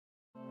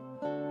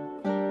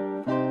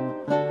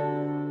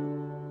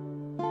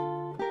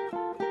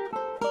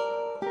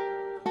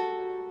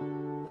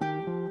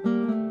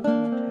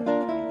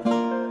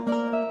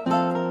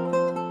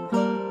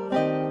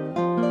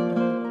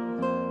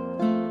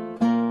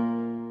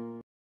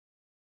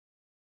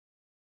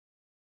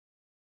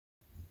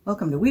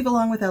Welcome to Weave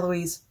Along with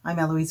Elewys. I'm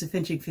Elewys of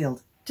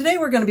Finchingfield. Today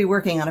we're going to be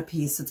working on a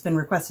piece that's been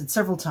requested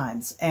several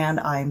times, and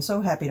I'm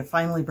so happy to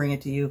finally bring it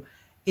to you.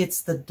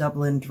 It's the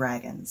Dublin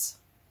Dragons.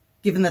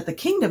 Given that the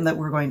kingdom that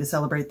we're going to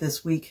celebrate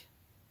this week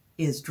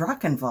is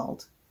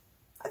Drachenwald,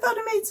 I thought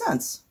it made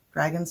sense.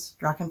 Dragons,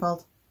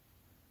 Drachenwald.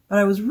 But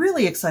I was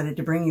really excited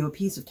to bring you a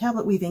piece of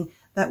tablet weaving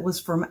that was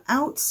from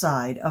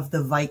outside of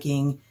the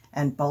Viking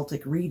and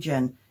Baltic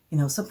region. You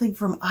know, something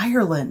from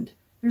Ireland.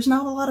 There's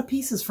not a lot of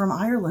pieces from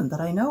Ireland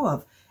that I know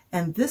of.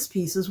 And this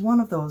piece is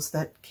one of those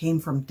that came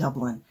from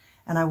Dublin,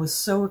 and I was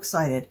so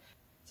excited.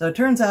 So it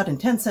turns out in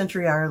 10th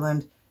century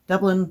Ireland,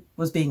 Dublin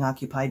was being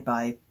occupied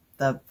by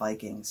the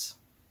Vikings.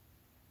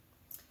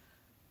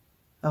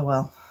 Oh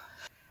well.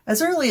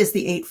 As early as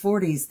the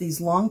 840s,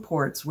 these long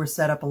ports were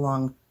set up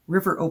along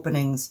river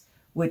openings,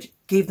 which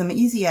gave them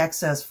easy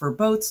access for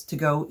boats to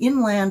go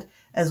inland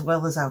as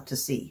well as out to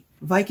sea.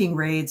 Viking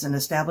raids and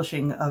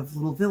establishing of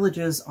little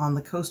villages on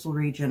the coastal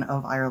region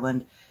of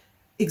Ireland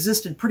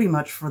existed pretty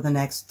much for the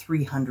next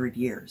 300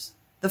 years.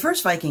 The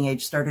first Viking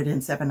Age started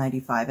in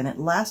 795 and it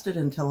lasted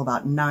until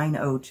about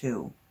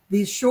 902.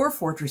 These shore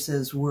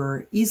fortresses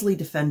were easily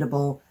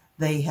defendable.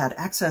 They had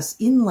access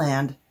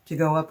inland to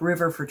go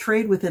upriver for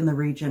trade within the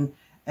region,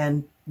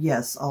 and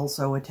yes,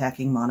 also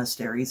attacking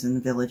monasteries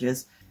and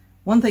villages.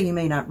 One thing you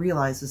may not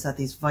realize is that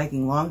these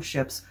Viking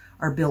longships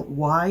are built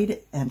wide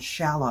and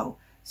shallow,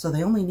 so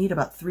they only need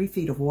about 3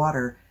 feet of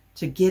water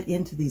to get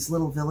into these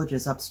little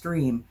villages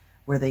upstream,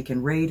 where they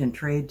can raid and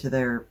trade to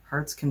their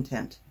heart's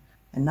content.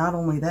 And not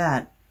only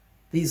that,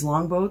 these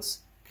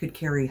longboats could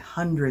carry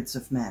hundreds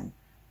of men.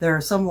 There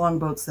are some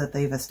longboats that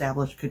they've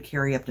established could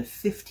carry up to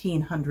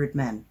 1,500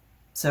 men.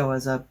 So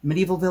as a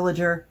medieval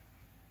villager,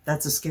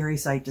 that's a scary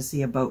sight to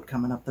see a boat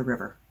coming up the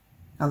river.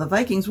 Now the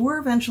Vikings were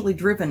eventually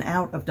driven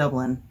out of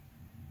Dublin,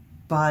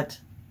 but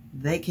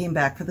they came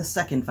back for the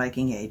Second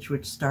Viking Age,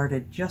 which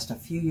started just a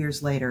few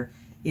years later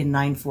in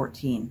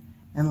 914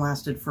 and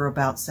lasted for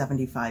about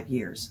 75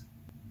 years.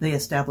 They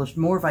established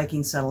more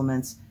Viking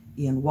settlements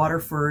in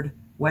Waterford,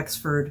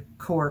 Wexford,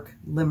 Cork,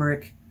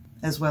 Limerick,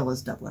 as well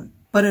as Dublin.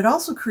 But it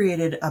also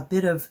created a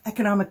bit of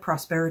economic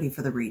prosperity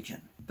for the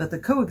region. But the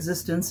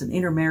coexistence and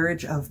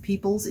intermarriage of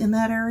peoples in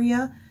that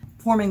area,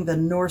 forming the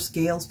Norse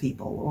Gaels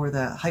people, or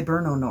the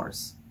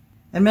Hiberno-Norse.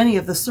 And many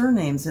of the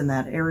surnames in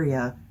that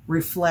area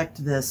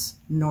reflect this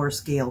Norse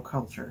Gael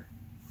culture.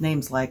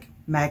 Names like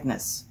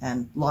Magnus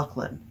and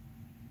Lachlan,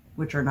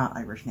 which are not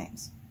Irish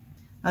names.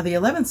 Now, the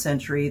 11th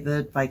century,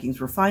 the Vikings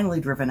were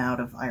finally driven out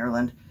of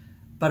Ireland,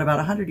 but about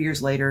 100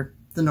 years later,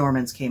 the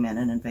Normans came in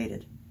and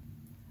invaded.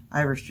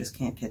 Irish just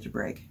can't catch a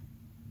break.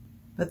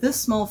 But this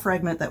small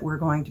fragment that we're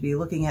going to be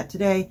looking at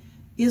today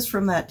is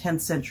from that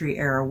 10th century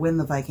era when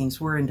the Vikings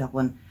were in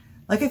Dublin.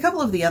 Like a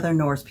couple of the other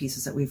Norse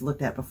pieces that we've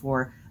looked at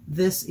before,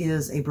 this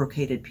is a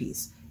brocaded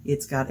piece.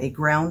 It's got a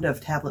ground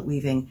of tablet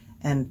weaving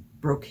and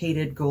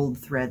brocaded gold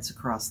threads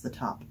across the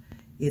top.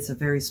 It's a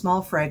very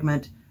small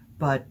fragment,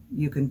 but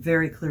you can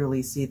very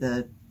clearly see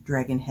the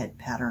dragon head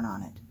pattern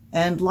on it.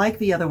 And like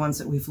the other ones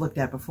that we've looked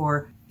at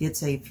before,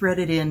 it's a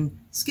threaded in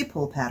skip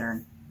hole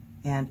pattern,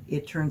 and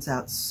it turns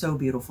out so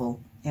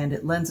beautiful, and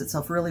it lends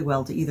itself really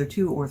well to either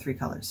 2 or 3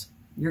 colors.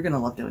 You're going to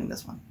love doing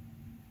this one.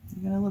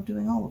 You're going to love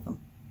doing all of them.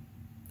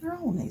 They're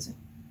all amazing.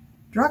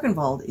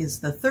 Drachenwald is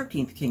the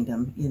 13th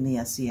kingdom in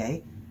the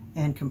SCA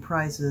and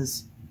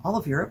comprises all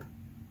of Europe,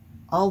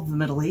 all of the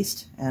Middle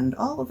East, and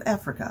all of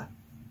Africa.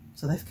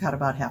 So they've got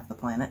about half the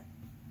planet.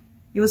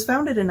 It was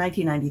founded in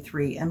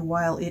 1993, and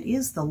while it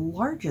is the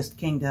largest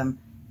kingdom,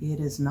 it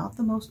is not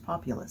the most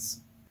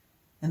populous.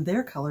 And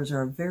their colors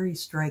are very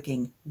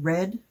striking: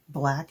 red,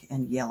 black,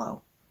 and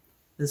yellow.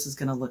 This is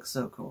going to look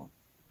so cool.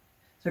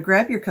 So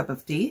grab your cup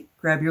of tea,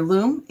 grab your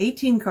loom,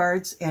 18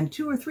 cards, and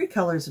 2 or 3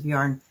 colors of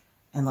yarn,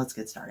 and let's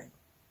get started.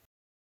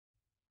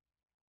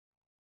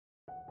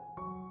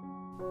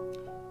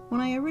 When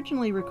I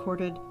originally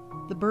recorded,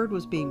 the bird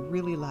was being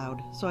really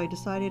loud, so I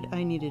decided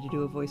I needed to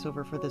do a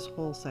voiceover for this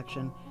whole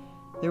section.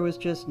 There was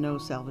just no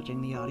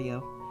salvaging the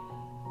audio.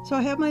 So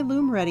I have my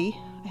loom ready.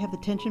 I have the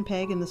tension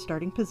peg in the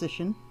starting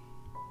position.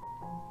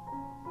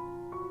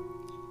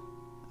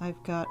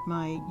 I've got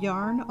my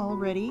yarn all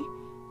ready.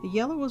 The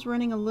yellow was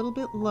running a little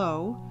bit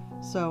low,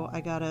 so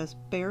I got a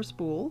spare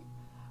spool.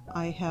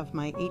 I have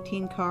my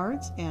 18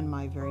 cards and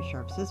my very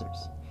sharp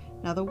scissors.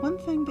 Now the one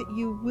thing that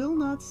you will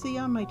not see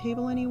on my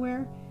table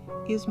anywhere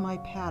is my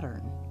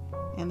pattern,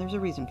 and there's a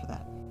reason for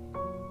that.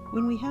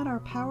 When we had our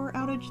power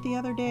outage the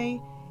other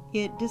day,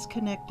 it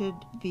disconnected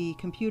the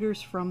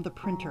computers from the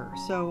printer,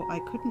 so I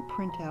couldn't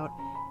print out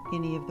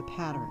any of the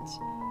patterns.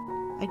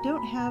 I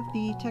don't have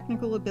the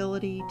technical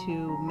ability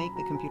to make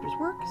the computers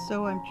work,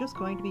 so I'm just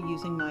going to be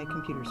using my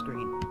computer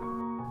screen.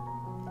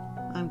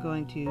 I'm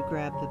going to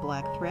grab the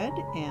black thread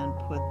and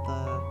put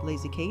the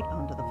Lazy Kate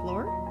onto the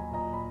floor.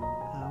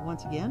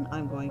 Once again,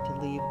 I'm going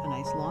to leave a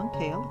nice long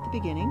tail at the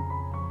beginning,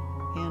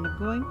 and I'm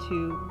going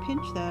to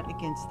pinch that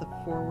against the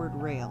forward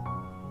rail.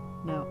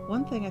 Now,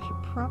 one thing I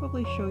should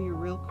probably show you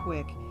real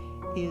quick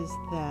is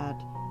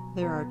that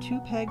there are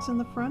 2 pegs in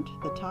the front,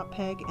 the top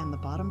peg and the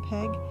bottom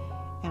peg,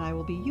 And I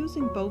will be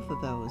using both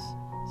of those,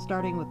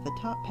 starting with the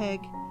top peg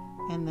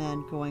and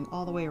then going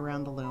all the way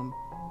around the loom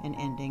and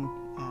ending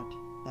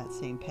at that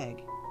same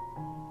peg.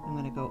 I'm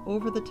going to go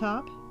over the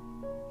top,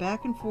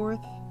 back and forth,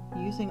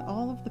 using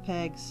all of the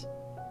pegs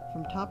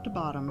from top to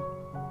bottom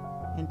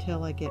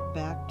until I get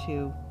back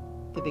to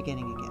the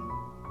beginning again.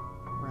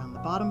 Around the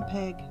bottom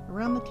peg,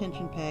 around the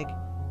tension peg,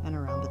 and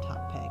around the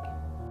top peg.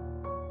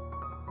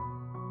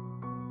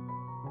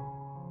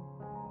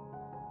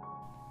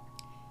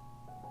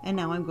 And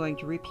now I'm going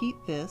to repeat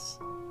this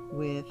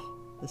with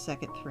the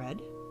second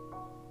thread,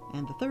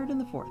 and the third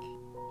and the fourth.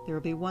 There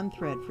will be one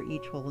thread for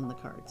each hole in the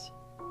cards.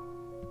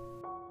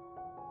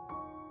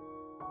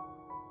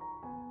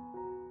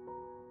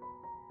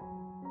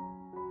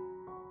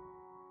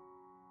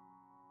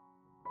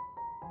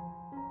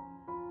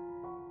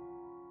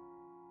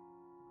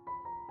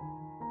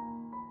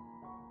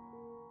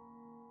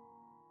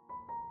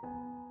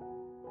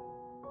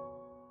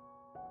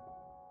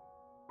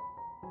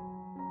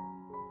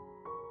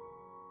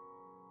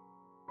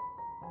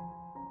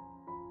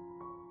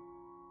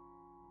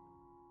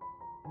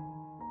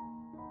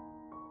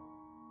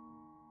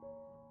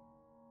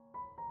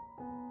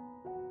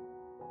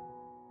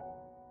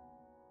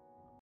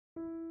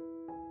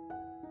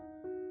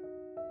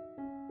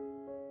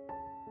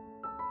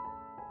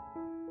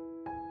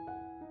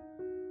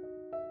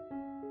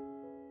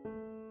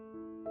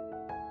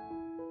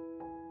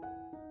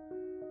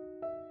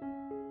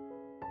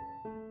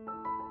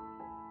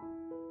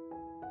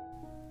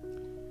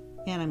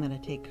 And I'm going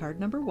to take card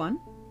number 1.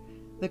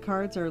 The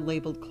cards are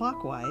labeled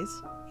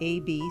clockwise, A,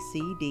 B,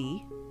 C,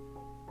 D.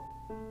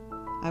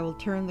 I will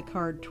turn the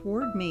card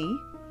toward me,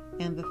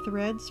 and the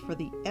threads for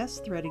the S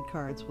threaded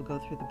cards will go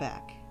through the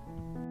back.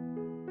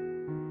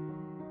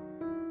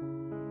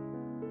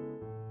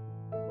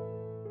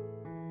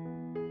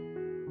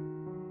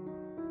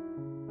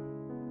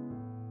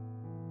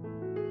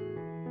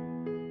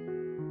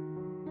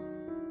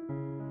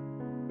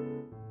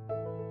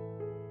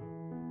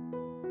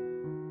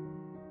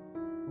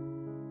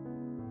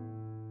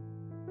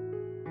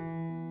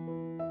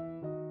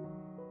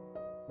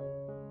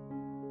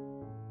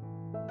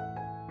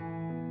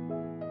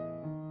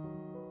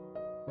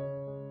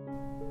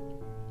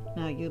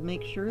 Now you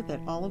make sure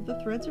that all of the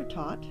threads are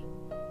taut.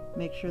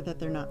 Make sure that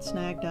they're not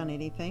snagged on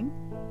anything.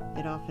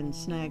 It often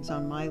snags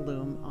on my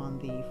loom on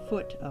the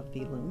foot of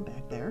the loom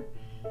back there.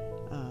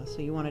 So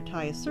you want to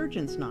tie a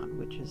surgeon's knot,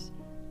 which is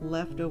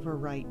left over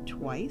right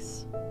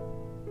twice,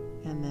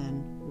 and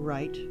then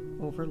right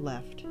over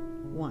left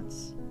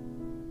once.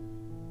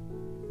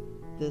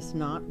 This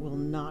knot will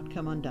not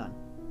come undone.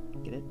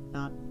 Get it?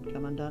 Not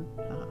come undone?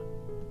 Haha.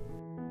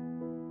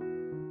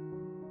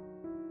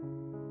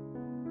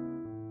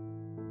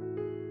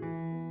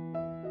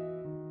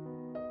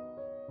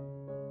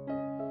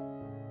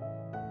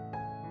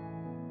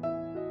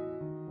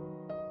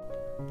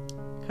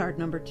 Card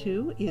number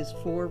 2 is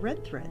 4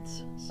 red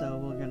threads, so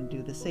we're going to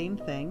do the same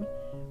thing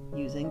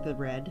using the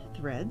red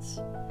threads,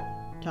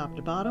 top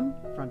to bottom,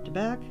 front to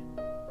back,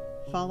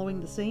 following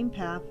the same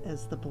path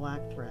as the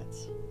black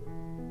threads.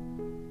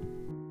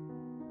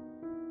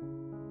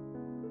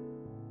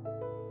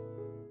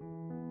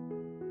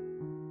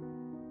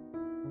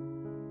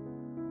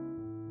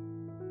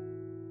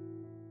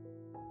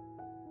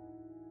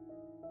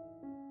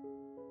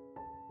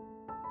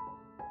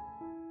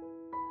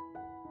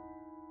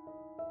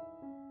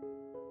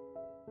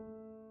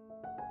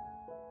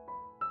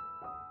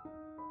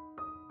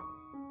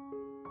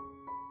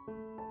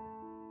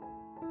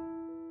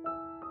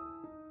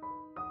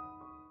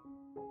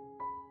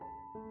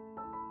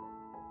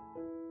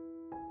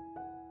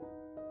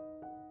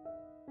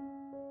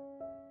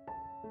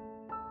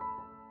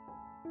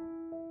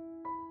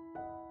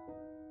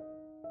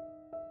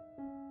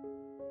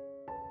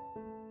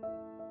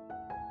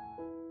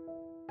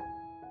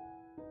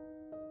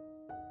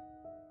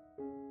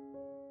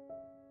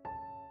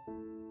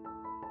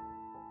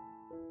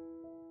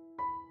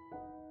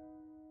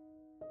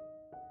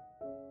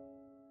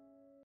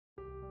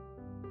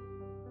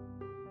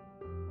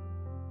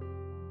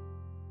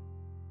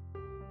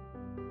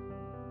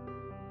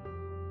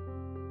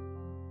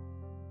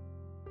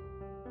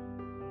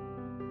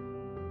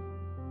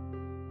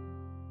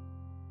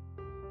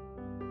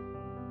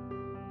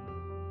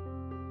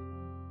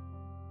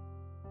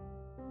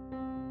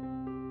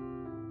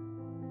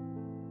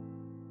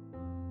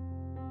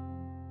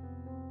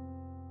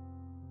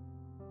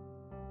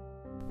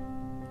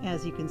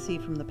 As you can see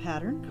from the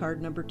pattern,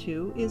 card number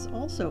 2 is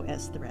also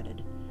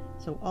S-threaded.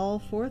 So all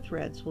 4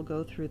 threads will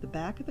go through the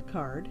back of the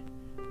card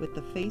with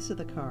the face of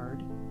the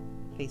card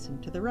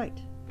facing to the right.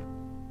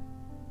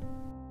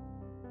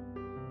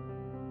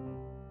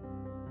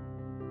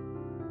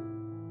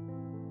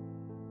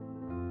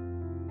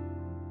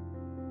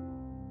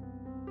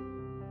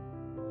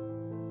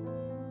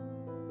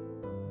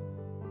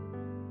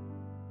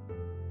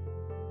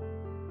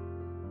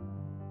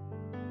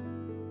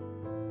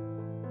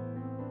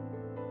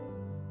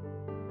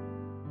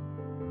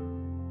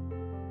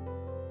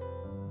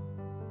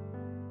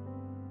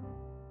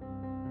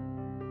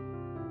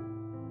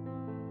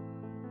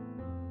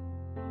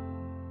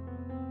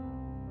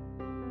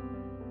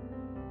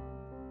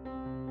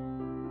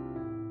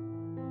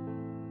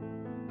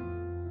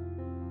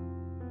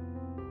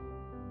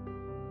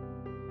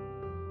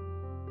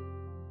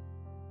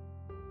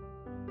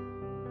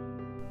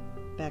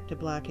 back to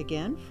black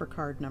again for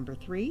card number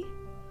 3.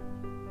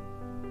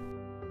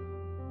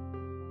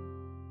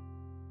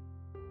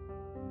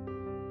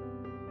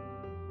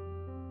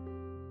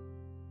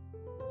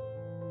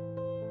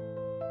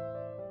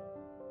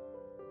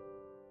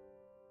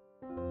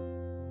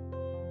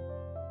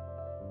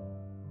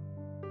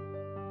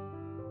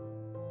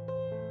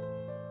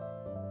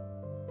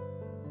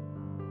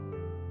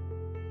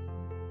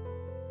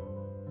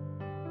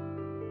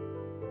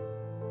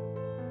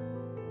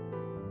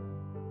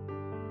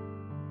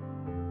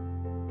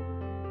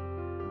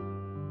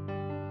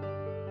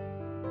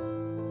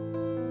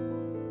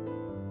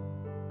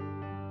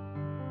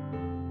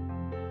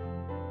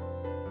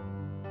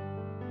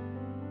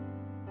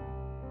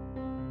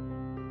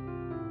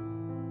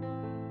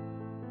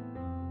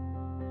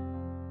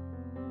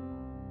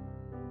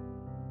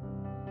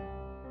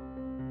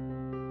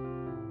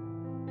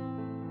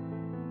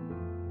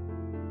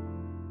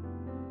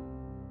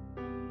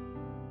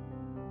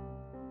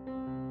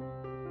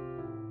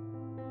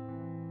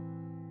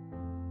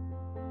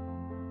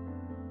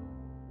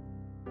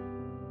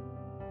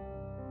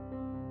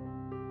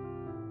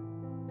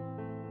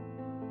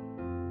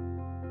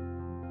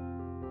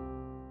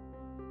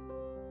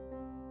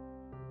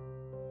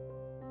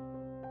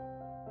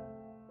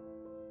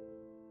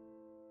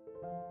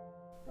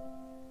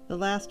 The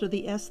last of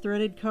the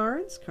S-threaded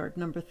cards, card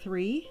number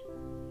 3,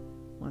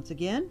 once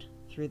again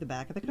through the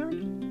back of the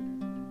card.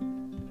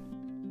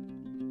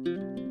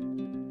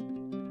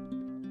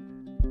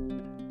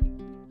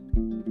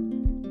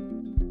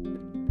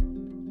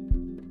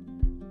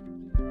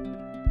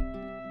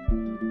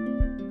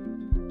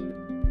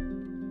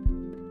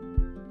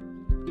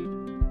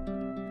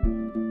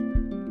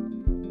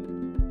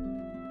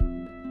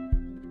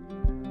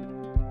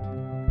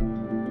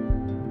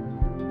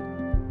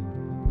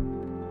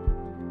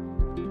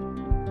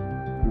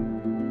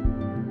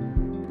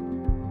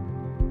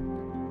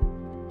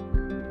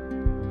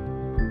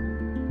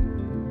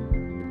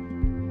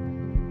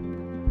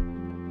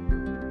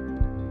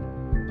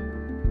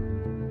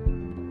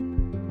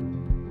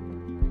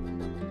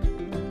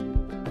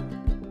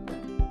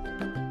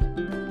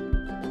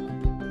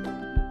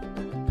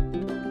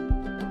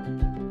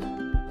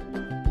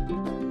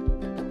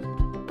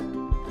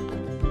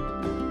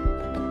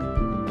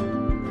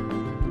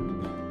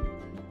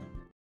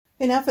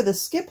 Okay, now for the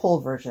skip hole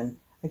version.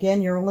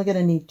 Again, you're only going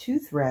to need 2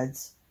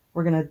 threads.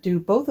 We're going to do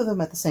both of them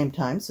at the same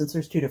time since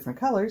there's 2 different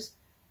colors.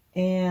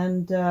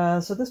 And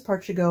so this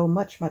part should go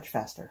much, much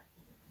faster.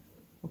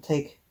 We'll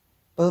take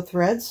both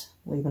threads,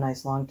 leave a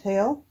nice long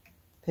tail,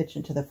 pitch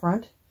into the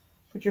front,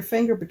 put your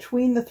finger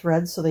between the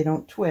threads so they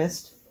don't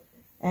twist,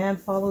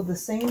 and follow the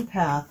same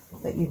path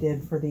that you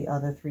did for the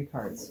other 3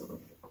 cards.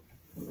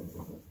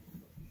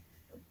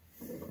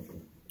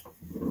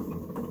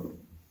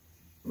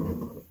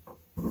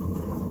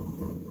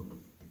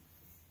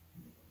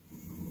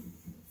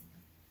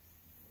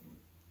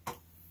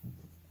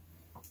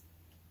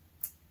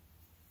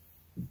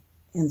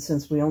 And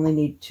since we only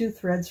need 2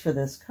 threads for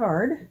this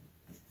card,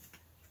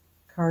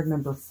 card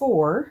number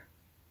 4,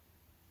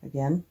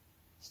 again,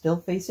 still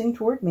facing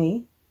toward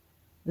me,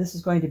 this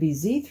is going to be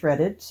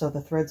Z-threaded, so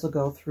the threads will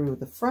go through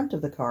the front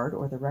of the card,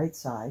 or the right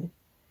side.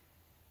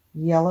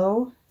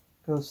 Yellow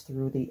goes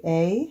through the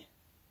A,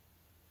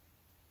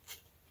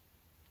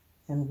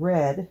 and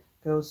red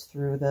goes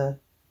through the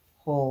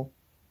whole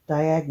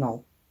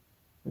diagonal,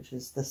 which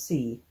is the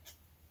C.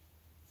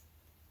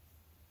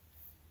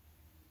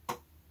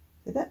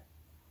 See that?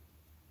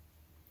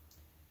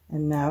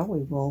 And now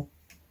we will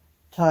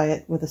tie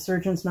it with a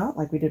surgeon's knot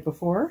like we did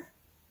before.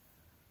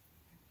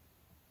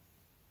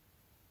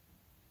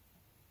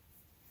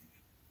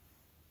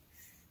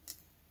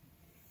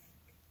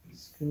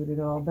 Scoot it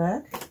all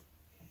back.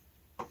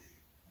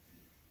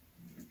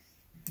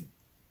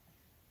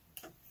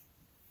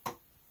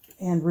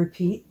 And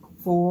repeat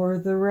for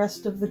the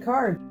rest of the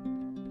card.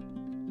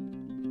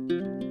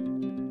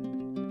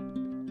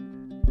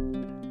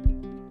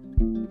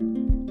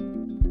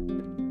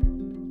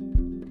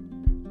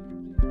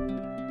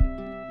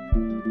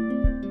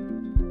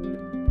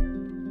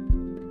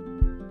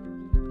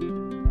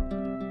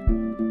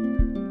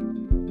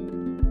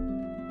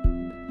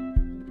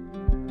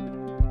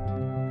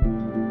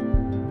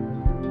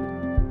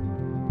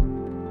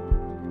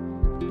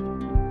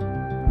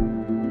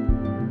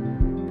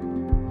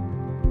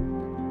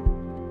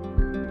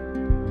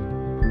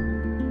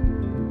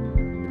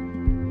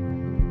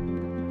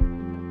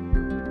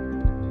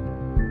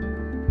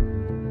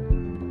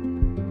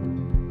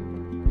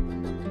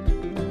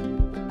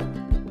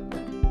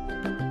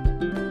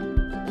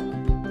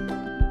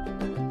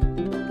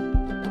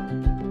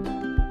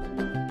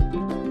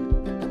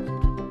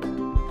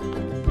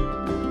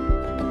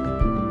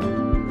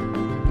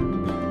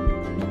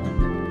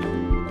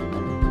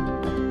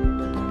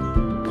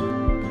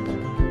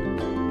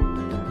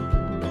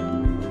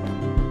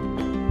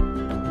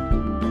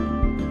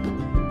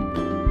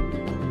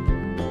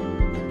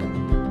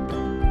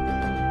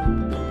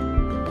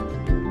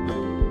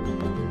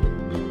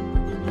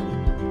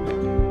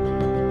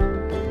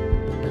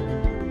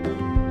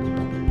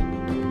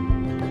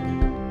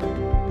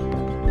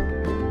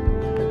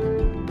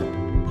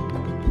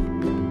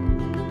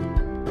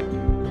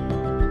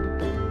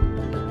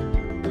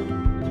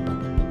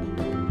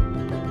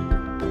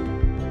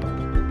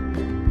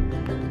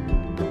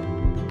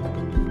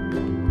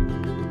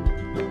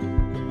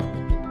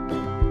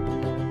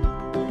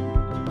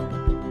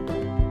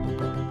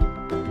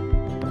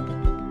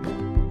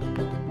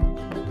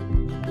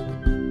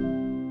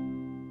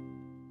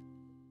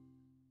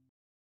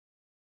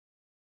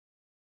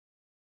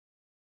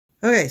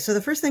 Okay, so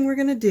the first thing we're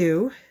going to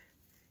do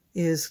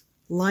is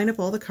line up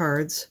all the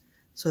cards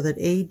so that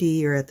A,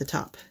 D are at the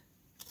top.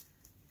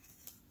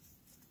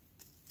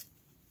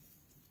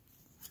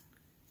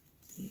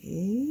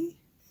 A,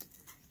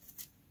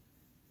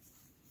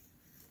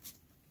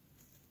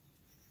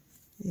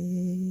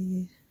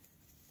 yeah,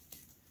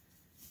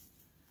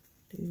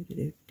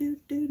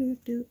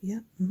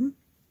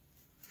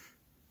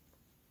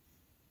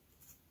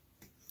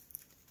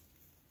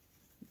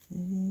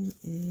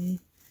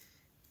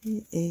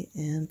 A,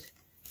 and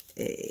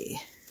A.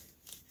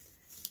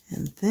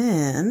 And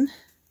then,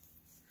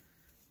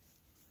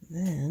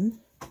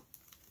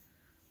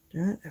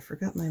 darn it, I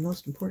forgot my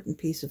most important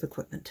piece of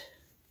equipment.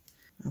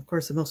 Of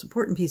course, the most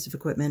important piece of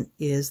equipment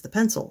is the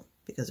pencil,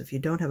 because if you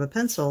don't have a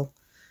pencil,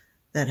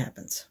 that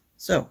happens.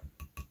 So,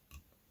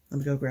 let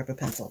me go grab a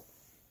pencil.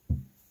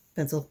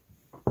 Pencil.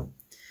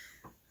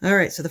 All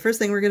right, so the first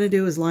thing we're going to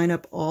do is line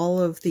up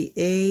all of the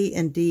A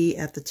and D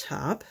at the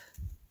top.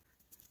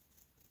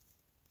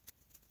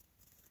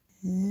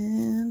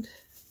 And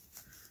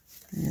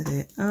there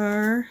they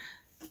are.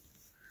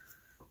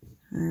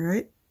 All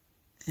right,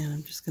 and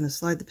I'm just going to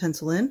slide the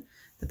pencil in.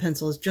 The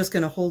pencil is just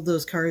going to hold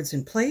those cards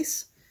in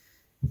place.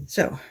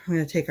 So I'm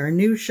going to take our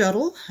new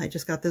shuttle. I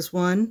just got this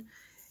one.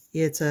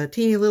 It's a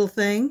teeny little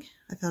thing.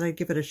 I thought I'd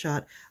give it a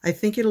shot. I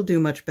think it'll do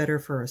much better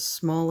for a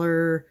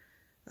smaller,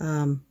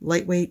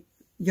 lightweight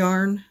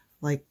yarn,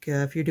 like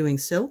if you're doing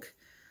silk.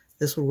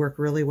 This would work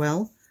really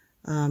well.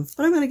 But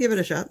I'm going to give it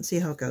a shot and see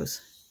how it goes.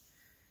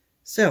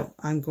 So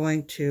I'm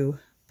going to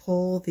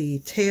pull the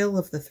tail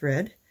of the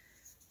thread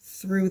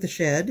through the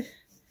shed,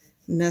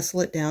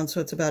 nestle it down so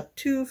it's about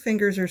 2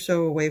 fingers or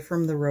so away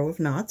from the row of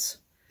knots.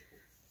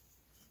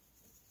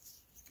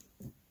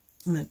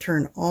 I'm going to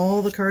turn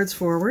all the cards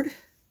forward,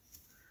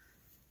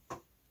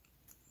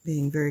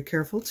 being very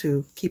careful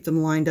to keep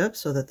them lined up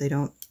so that they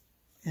don't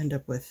end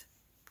up with,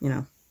 you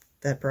know,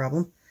 that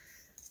problem.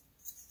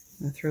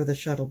 I'm going to throw the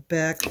shuttle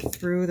back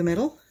through the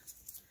middle,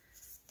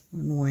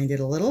 unwind it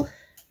a little,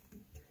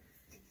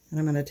 and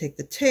I'm going to take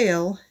the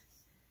tail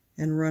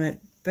and run it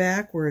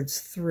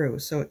backwards through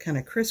so it kind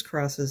of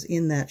crisscrosses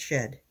in that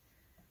shed.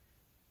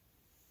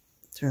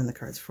 Turn the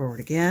cards forward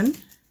again.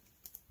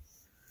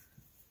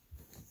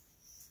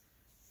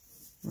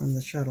 Run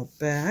the shuttle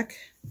back.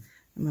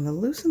 I'm going to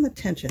loosen the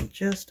tension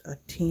just a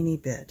teeny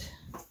bit.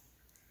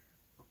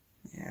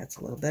 Yeah, it's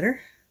a little better.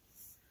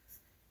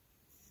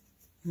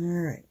 All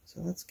right,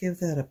 so let's give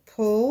that a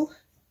pull.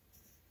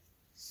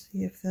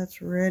 See if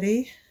that's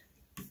ready.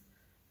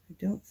 I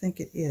don't think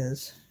it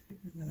is.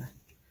 I'm going to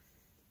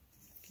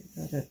give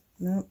that a...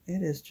 Nope,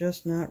 it is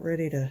just not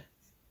ready to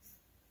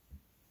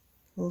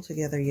pull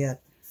together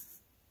yet.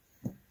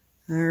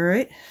 All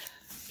right,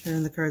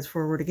 turn the cards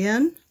forward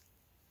again.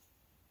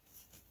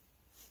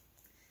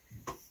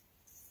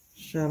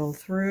 Shuttle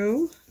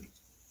through.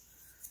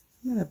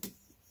 I'm going to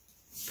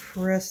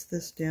press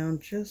this down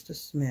just a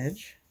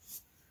smidge.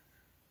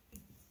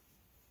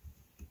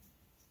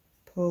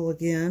 Pull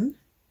again.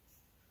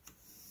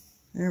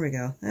 There we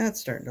go. That's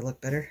starting to look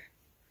better.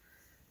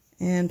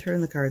 And turn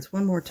the cards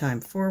one more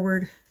time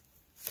forward.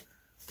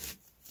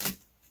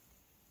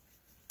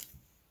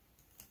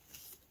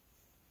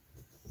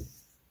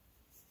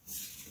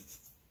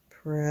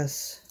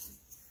 Press,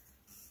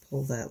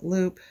 pull that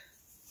loop,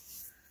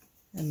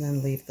 and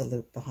then leave the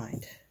loop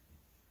behind.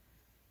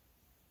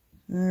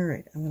 All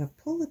right, I'm going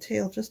to pull the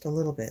tail just a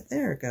little bit.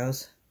 There it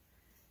goes.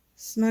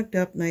 Snugged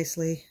up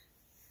nicely.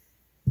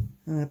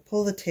 I'm going to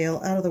pull the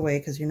tail out of the way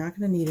because you're not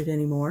going to need it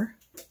anymore.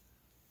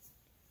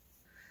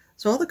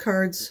 So all the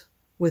cards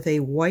with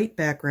a white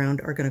background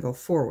are going to go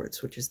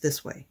forwards, which is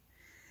this way.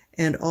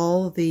 And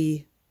all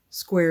the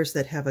squares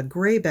that have a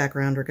gray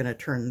background are going to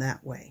turn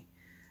that way.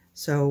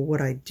 So what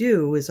I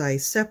do is I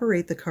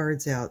separate the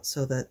cards out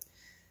so that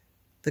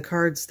the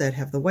cards that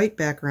have the white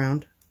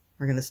background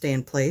are going to stay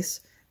in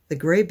place. The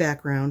gray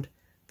background,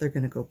 they're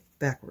going to go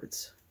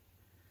backwards.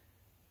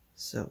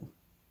 So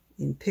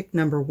in pick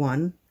number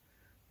 1,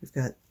 we've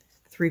got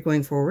 3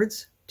 going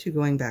forwards, 2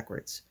 going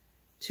backwards,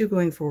 2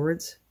 going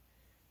forwards,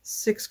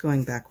 6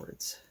 going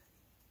backwards,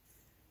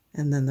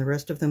 and then the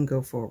rest of them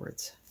go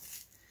forwards.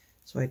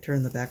 So I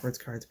turn the backwards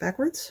cards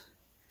backwards,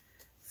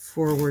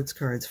 forwards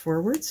cards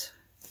forwards,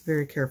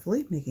 very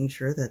carefully, making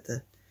sure that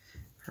the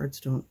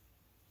cards don't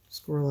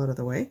squirrel out of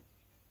the way.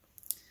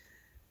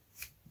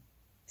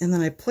 And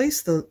then I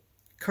place the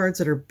cards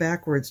that are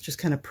backwards just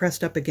kind of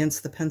pressed up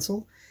against the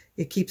pencil.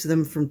 It keeps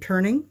them from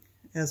turning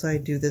as I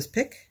do this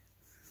pick.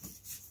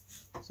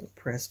 So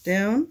press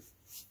down,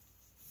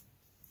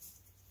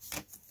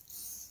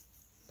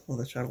 pull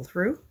the shuttle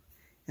through,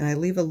 and I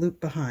leave a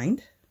loop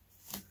behind.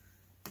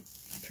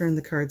 Turn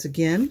the cards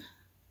again,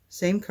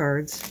 same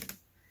cards.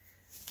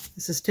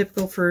 This is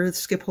typical for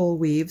skip hole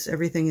weaves.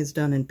 Everything is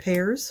done in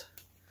pairs.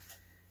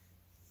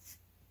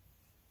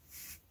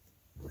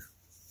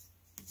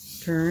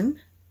 Turn,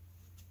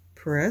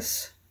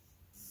 press,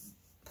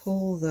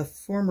 pull the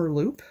former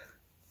loop,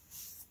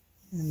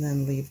 and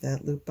then leave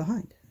that loop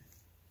behind.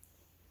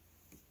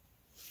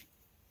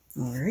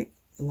 All right,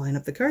 line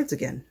up the cards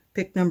again.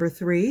 Pick number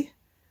 3,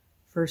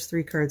 First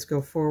 3 cards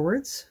go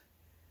forwards.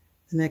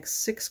 The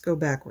next 6 go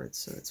backwards.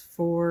 So it's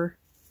 4,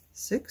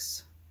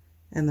 6,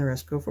 and the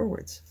rest go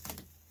forwards.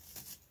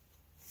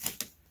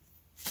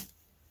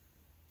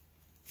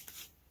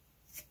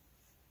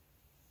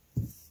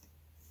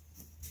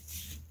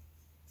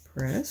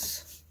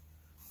 Press,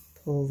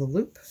 pull the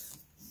loop,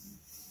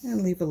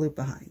 and leave a loop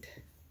behind.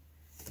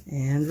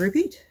 And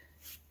repeat.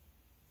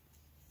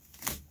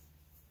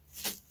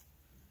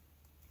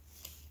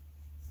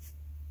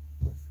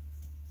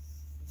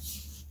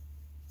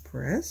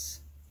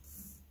 Press,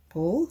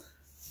 pull,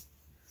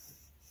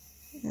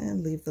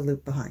 and leave the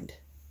loop behind.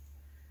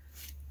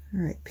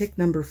 All right, pick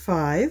number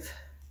 5.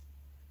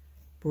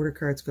 Border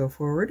cards go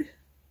forward,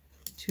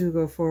 2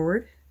 go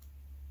forward,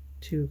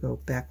 2 go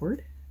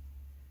backward,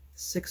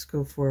 6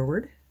 go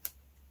forward,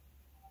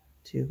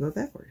 2 go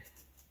backward.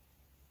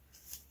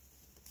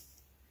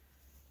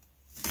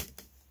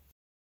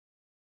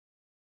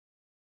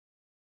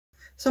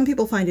 Some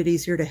people find it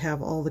easier to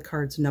have all the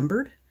cards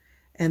numbered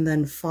and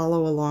then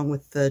follow along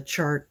with the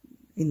chart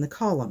in the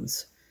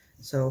columns.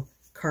 So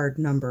card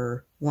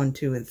number 1,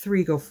 2, and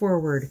 3 go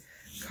forward.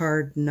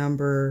 Card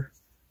number,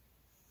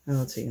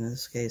 let's see, in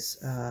this case,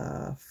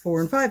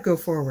 4 and 5 go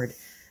forward.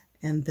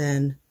 And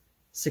then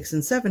 6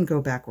 and 7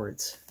 go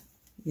backwards.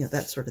 You know,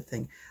 that sort of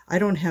thing. I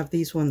don't have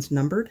these ones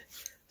numbered,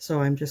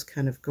 so I'm just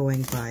kind of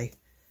going by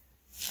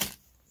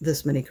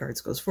this many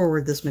cards goes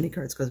forward, this many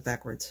cards goes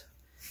backwards.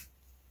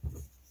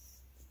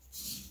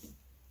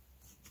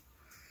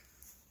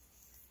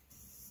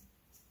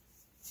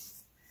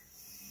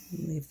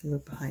 Leave the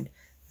loop behind.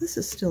 This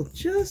is still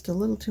just a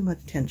little too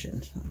much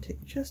tension. So I'll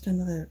take just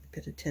another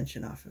bit of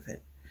tension off of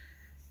it.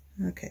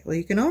 Okay, well,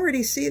 you can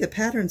already see the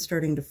pattern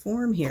starting to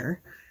form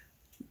here.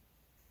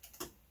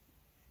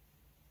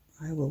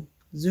 I will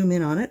zoom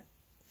in on it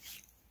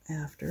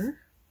after.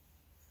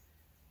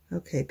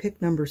 Okay,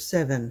 pick number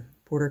 7.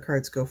 Border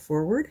cards go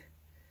forward.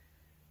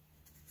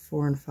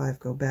 4 and 5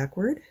 go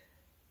backward.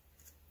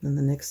 Then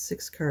the next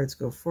 6 cards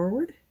go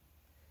forward.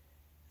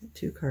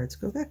 2 cards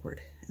go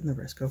backward, and the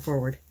rest go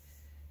forward.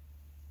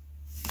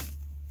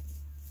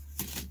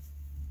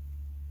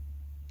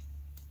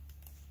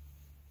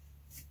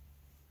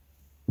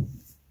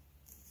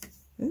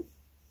 Ooh,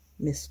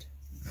 missed.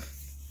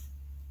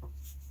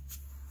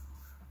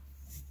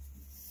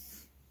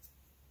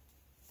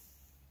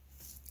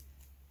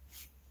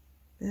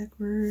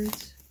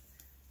 Backwards.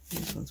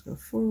 These ones go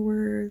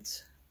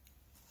forwards.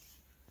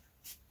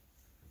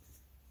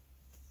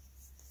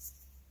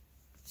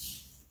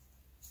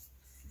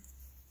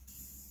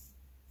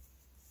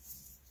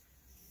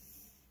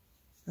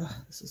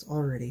 Oh, this is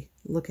already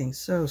looking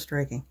so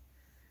striking.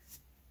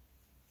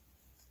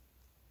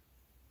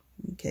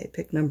 Okay,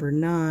 pick number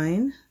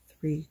 9.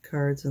 3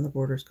 cards and the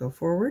borders go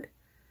forward.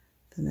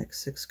 The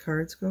next 6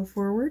 cards go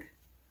forward.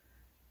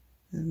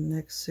 And the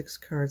next 6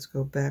 cards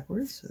go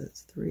backwards, so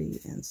that's 3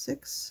 and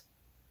 6.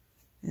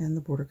 And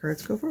the border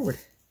cards go forward.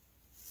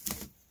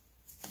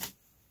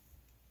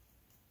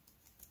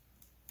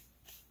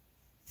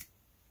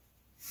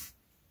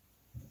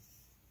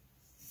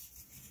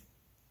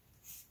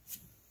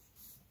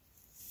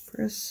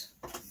 Press,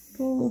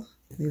 pull,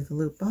 leave the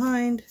loop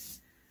behind,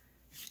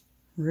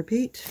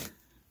 repeat,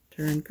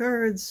 turn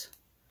cards,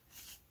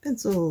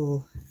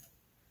 pencil,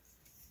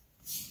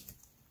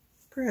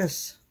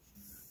 press,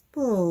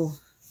 pull,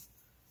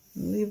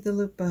 leave the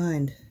loop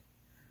behind.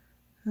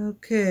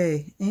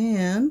 Okay,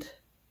 and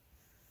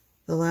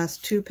the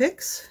last 2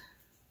 picks.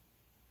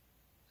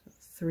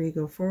 3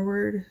 go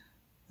forward,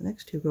 the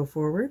next 2 go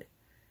forward,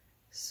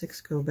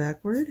 6 go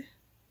backward,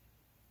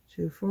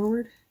 2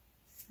 forward,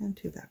 and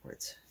 2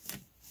 backwards.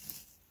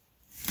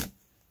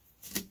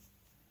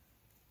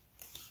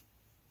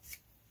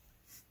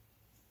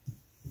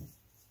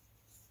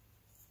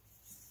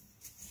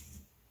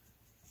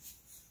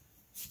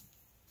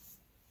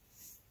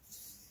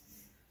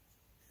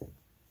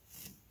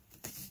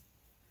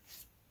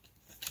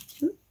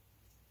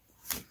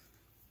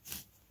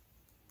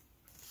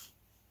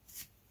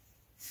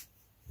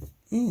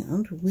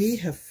 And we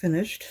have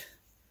finished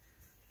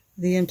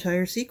the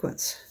entire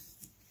sequence.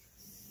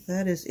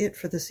 That is it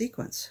for the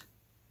sequence.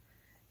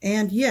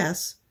 And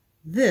yes,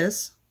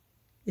 this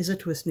is a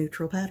twist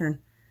neutral pattern.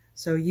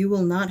 So you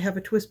will not have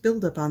a twist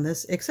buildup on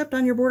this except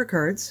on your border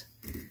cards.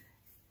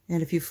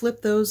 And if you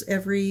flip those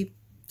every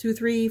 2,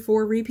 3,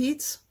 4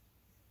 repeats,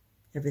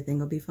 everything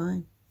will be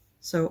fine.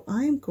 So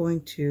I'm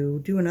going to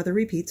do another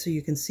repeat so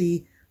you can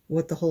see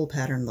what the whole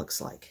pattern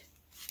looks like.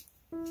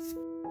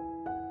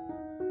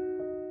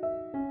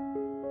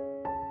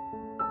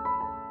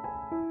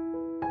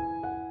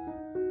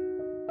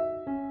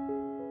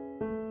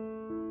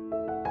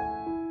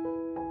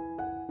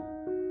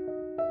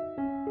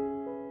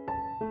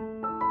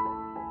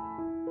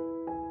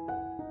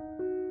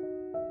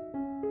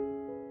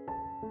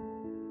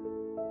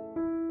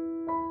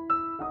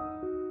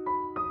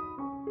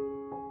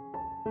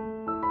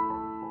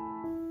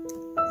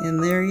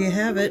 And there you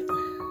have it,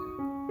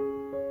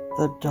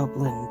 the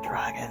Dublin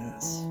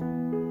Dragons,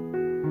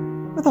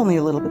 with only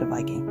a little bit of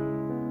Viking.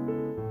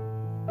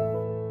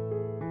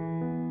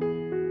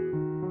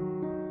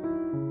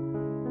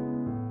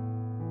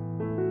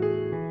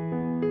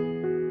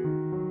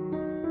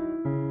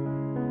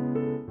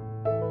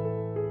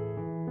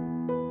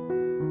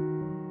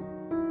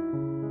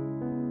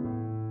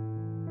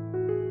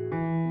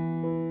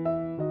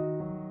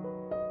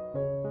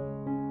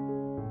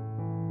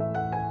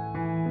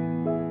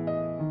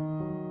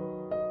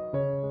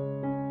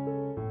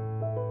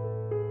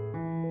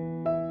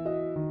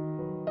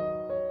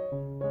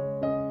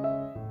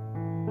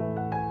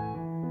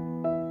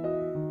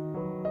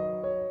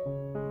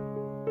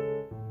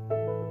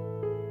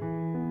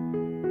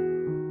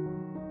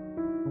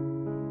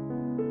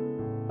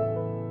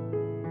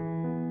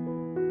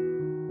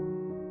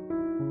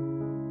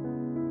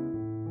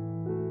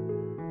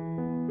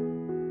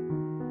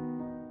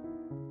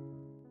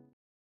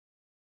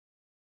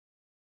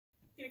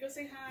 go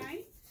say hi?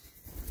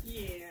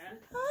 Yeah.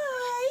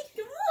 Hi.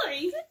 Good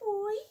boy. Good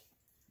boy.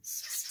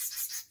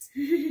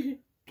 Smokey,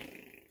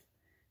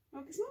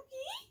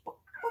 Smokey.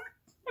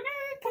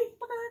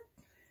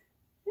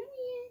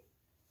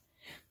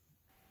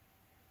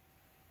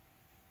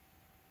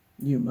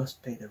 You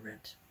must pay the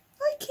rent.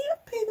 I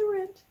can't pay the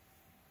rent.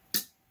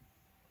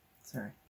 Sorry.